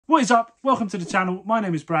What is up? Welcome to the channel. My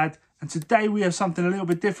name is Brad, and today we have something a little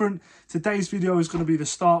bit different. Today's video is going to be the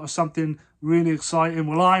start of something really exciting.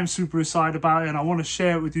 Well, I'm super excited about it, and I want to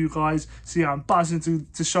share it with you guys. See, I'm buzzing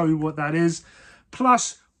to show you what that is.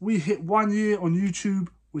 Plus, we hit 1 year on YouTube,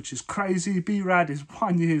 which is crazy. Beerad is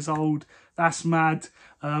 1 year old. That's mad.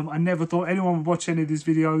 I never thought anyone would watch any of these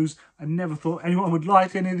videos. I never thought anyone would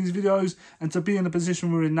like any of these videos. And to be in the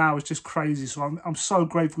position we're in now is just crazy. So I'm so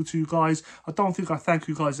grateful to you guys. I don't think I thank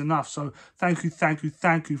you guys enough. So thank you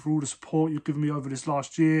for all the support you've given me over this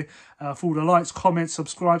last year. For all the likes, comments,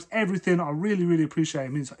 subscribes, everything. I really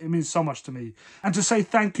appreciate it. It means so much to me. And to say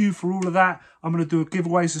thank you for all of that, I'm going to do a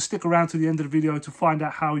giveaway. So stick around to the end of the video to find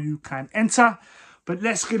out how you can enter. But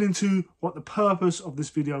let's get into what the purpose of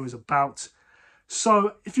this video is about.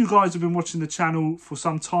 So if you guys have been watching the channel for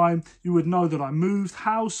some time, you would know that I moved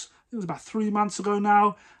house. It was about 3 months ago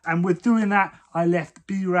now. And with doing that, I left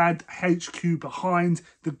Beerad HQ behind,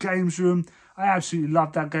 the games room. I absolutely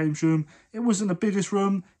loved that games room. It wasn't the biggest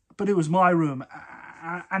room, but it was my room.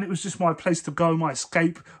 And it was just my place to go, my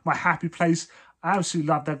escape, my happy place. I absolutely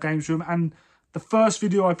loved that games room. And the first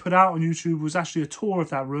video I put out on YouTube was actually a tour of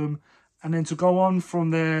that room. And then to go on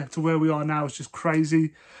from there to where we are now is just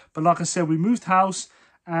crazy. But like I said, we moved house.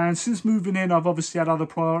 And since moving in, I've obviously had other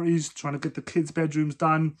priorities, trying to get the kids' bedrooms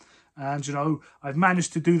done. And, you know, I've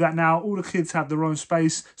managed to do that now. All the kids have their own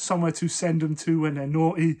space, somewhere to send them to when they're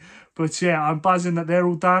naughty. But yeah, I'm buzzing that they're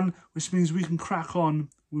all done, which means we can crack on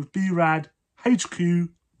with Beerad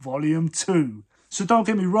HQ Volume 2. So don't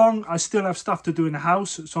get me wrong, I still have stuff to do in the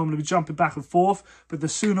house, so I'm going to be jumping back and forth. But the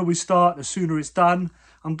sooner we start, the sooner it's done.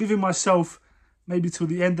 I'm giving myself maybe till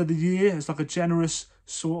the end of the year as like a generous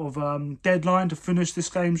sort of deadline to finish this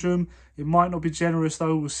games room. It might not be generous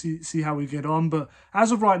though, we'll see how we get on. But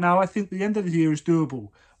as of right now, I think the end of the year is doable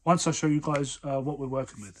once I show you guys what we're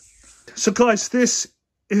working with. So guys, this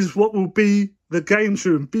is what will be the games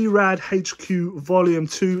room, Beerad HQ Volume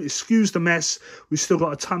 2. Excuse the mess. We've still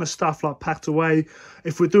got a ton of stuff like packed away.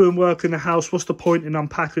 If we're doing work in the house, what's the point in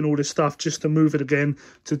unpacking all this stuff just to move it again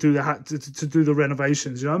to do the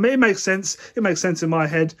renovations? You know, I mean, it makes sense. It makes sense in my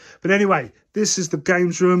head. But anyway, this is the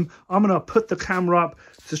games room. I'm gonna put the camera up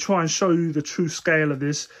to try and show you the true scale of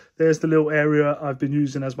this. There's the little area I've been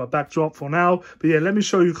using as my backdrop for now. But yeah, let me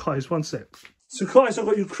show you guys one sec. So guys, I've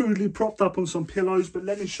got you crudely propped up on some pillows, but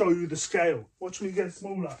let me show you the scale. Watch me get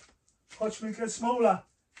smaller. Watch me get smaller.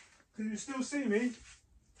 Can you still see me?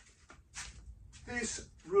 This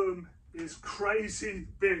room is crazy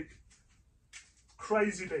big.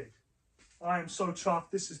 Crazy big. I am so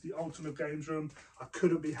chuffed. This is the ultimate games room. I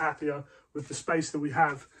couldn't be happier with the space that we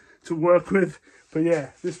have to work with. But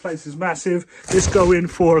yeah, this place is massive. Let's go in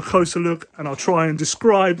for a closer look and I'll try and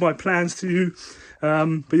describe my plans to you.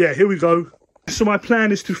 But yeah, here we go. So my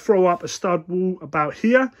plan is to throw up a stud wall about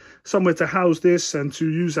here, somewhere to house this and to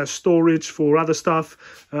use as storage for other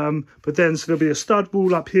stuff. But then so there'll be a stud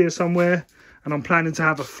wall up here somewhere, and I'm planning to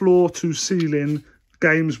have a floor to ceiling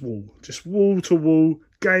games wall, just wall to wall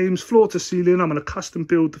games, floor to ceiling. I'm going to custom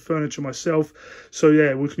build the furniture myself. So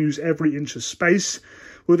yeah, we can use every inch of space.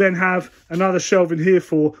 We'll then have another shelf in here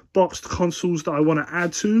for boxed consoles that I want to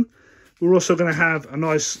add to. We're also going to have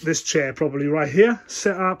this chair probably right here,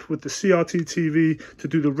 set up with the CRT TV to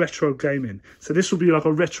do the retro gaming. So this will be like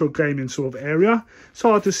a retro gaming sort of area. It's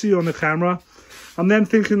hard to see on the camera. I'm then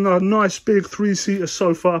thinking a nice big 3-seater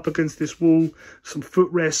sofa up against this wall, some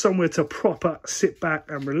footrest, somewhere to proper sit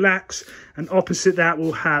back and relax. And opposite that,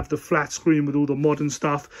 we'll have the flat screen with all the modern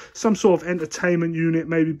stuff. Some sort of entertainment unit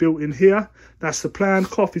maybe built in here. That's the plan.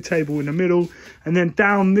 Coffee table in the middle. And then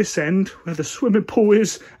down this end, where the swimming pool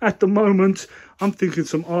is at the moment, I'm thinking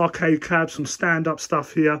some arcade cabs, some stand-up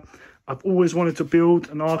stuff here. I've always wanted to build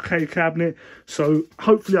an arcade cabinet, so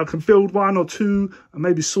hopefully I can build one or two and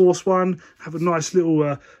maybe source one, have a nice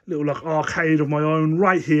little like arcade of my own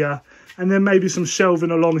right here, and then maybe some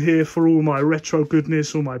shelving along here for all my retro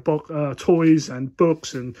goodness, all my toys and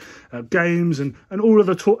books and games and all of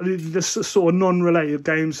the sort of non-related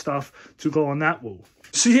game stuff to go on that wall.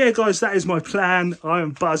 So yeah, guys, that is my plan. I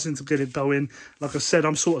am buzzing to get it going. Like I said,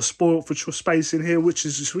 I'm sort of spoiled for space in here, which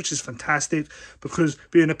is fantastic, because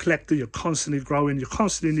being a collector, you're constantly growing, you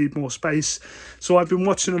constantly need more space. So I've been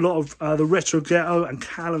watching a lot of the Retro Ghetto, and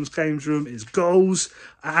Callum's games room is goals.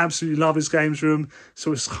 I absolutely love his games room.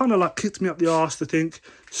 So it's kind of like kicked me up the arse to think,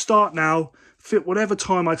 start now, fit whatever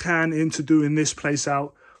time I can into doing this place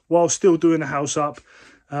out while still doing the house up.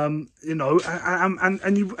 You know,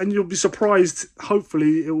 and you'll be surprised.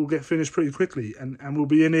 Hopefully it will get finished pretty quickly, and we'll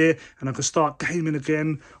be in here and I can start gaming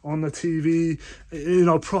again on the TV, you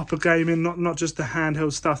know, proper gaming, not just the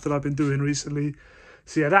handheld stuff that I've been doing recently.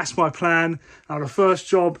 So yeah, that's my plan. Now the first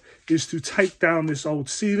job is to take down this old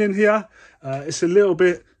ceiling here. It's a little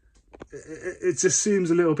bit, it just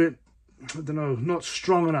seems a little bit, I don't know, not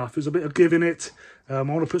strong enough. There's a bit of give in it. I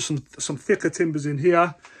want to put some thicker timbers in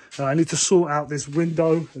here. I need to sort out this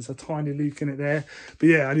window. There's a tiny leak in it there. But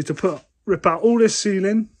yeah, I need to rip out all this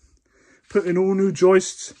ceiling, put in all new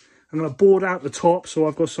joists. I'm going to board out the top, so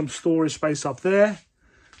I've got some storage space up there.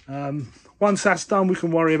 Once that's done, we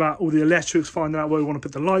can worry about all the electrics, finding out where we want to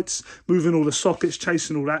put the lights, moving all the sockets,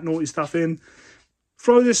 chasing all that naughty stuff in.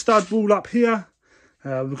 Throw this stud wall up here.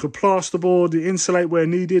 We could plasterboard, the insulate where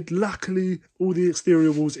needed. Luckily, all the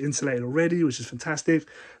exterior walls are insulated already, which is fantastic.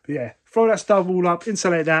 But yeah, throw that stud wall up,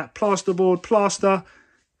 insulate that, plasterboard, plaster,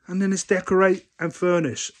 and then it's decorate and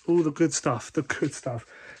furnish. All the good stuff,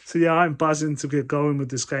 So yeah, I'm buzzing to get going with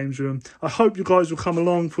this games room. I hope you guys will come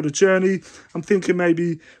along for the journey. I'm thinking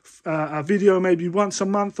maybe a video maybe once a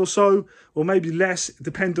month or so, or maybe less,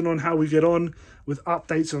 depending on how we get on with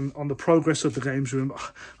updates on the progress of the games room.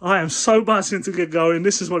 I am so buzzing to get going.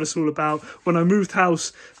 This is what it's all about. When I moved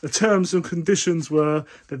house, the terms and conditions were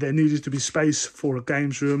that there needed to be space for a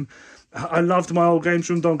games room. I loved my old games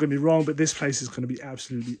room, don't get me wrong, but this place is going to be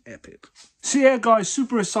absolutely epic. So yeah, guys,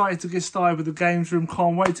 super excited to get started with the games room.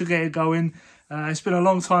 Can't wait to get it going. It's been a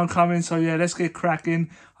long time coming, so yeah, let's get cracking.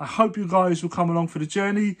 I hope you guys will come along for the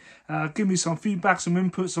journey. Give me some feedback, some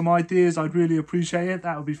input, some ideas. I'd really appreciate it.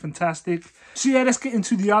 That would be fantastic. So yeah, let's get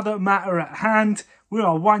into the other matter at hand. We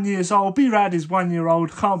are 1 year old. Beerad is 1 year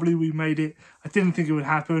old. Can't believe we made it. I didn't think it would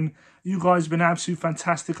happen. You guys have been absolutely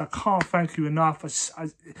fantastic. I can't thank you enough.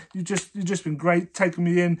 You've just been great, taking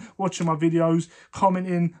me in, watching my videos,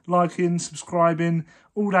 commenting, liking, subscribing,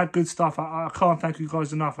 all that good stuff. I can't thank you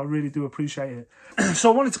guys enough. I really do appreciate it.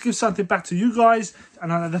 So I wanted to give something back to you guys.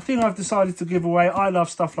 And the thing I've decided to give away, I love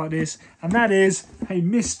stuff like this, and that is a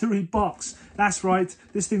mystery box. That's right.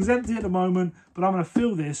 This thing's empty at the moment, but I'm going to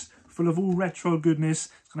fill this full of all retro goodness.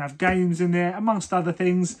 It's going to have games in there, amongst other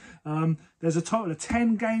things. There's a total of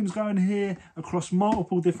 10 games going here across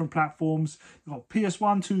multiple different platforms. You've got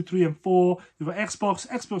PS1, 2, 3, and 4. You've got Xbox,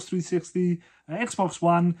 Xbox 360, Xbox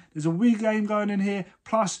One. There's a Wii game going in here,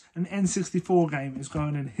 plus an N64 game is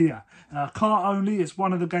going in here. Car only, it's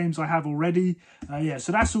one of the games I have already. Yeah,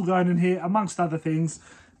 so that's all going in here, amongst other things.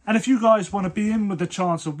 And if you guys want to be in with the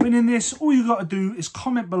chance of winning this, all you got to do is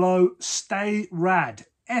comment below, stay rad.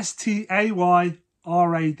 STAYRAD.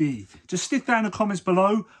 Just stick that in the comments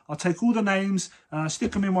below. I'll take all the names,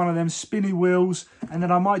 stick them in one of them spinny wheels, and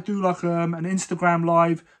then I might do like an Instagram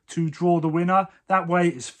live to draw the winner. That way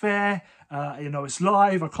it's fair. You know, it's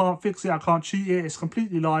live. I can't fix it. I can't cheat it. It's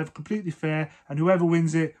completely live, completely fair, and whoever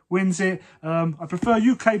wins it wins it. I prefer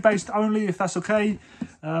UK based only, if that's okay.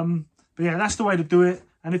 But yeah, that's the way to do it.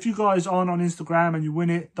 And if you guys aren't on Instagram and you win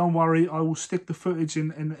it, don't worry. I will stick the footage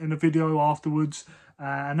in a video afterwards.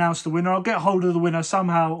 Announce the winner. I'll get hold of the winner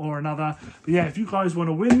somehow or another. But yeah, if you guys want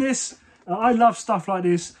to win this, I love stuff like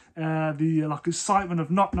this. The like excitement of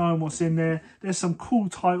not knowing what's in there. There's some cool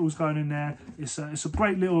titles going in there. It's a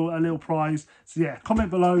great little prize. So yeah, comment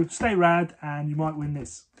below, stay rad, and you might win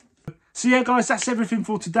this. So yeah, guys, that's everything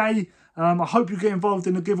for today. I hope you get involved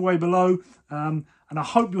in the giveaway below. And I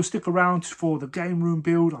hope you'll stick around for the game room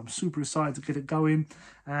build. I'm super excited to get it going.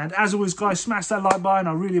 And as always, guys, smash that like button.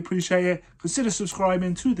 I really appreciate it. Consider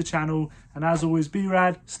subscribing to the channel. And as always, be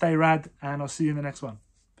rad, stay rad, and I'll see you in the next one.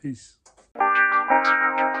 Peace.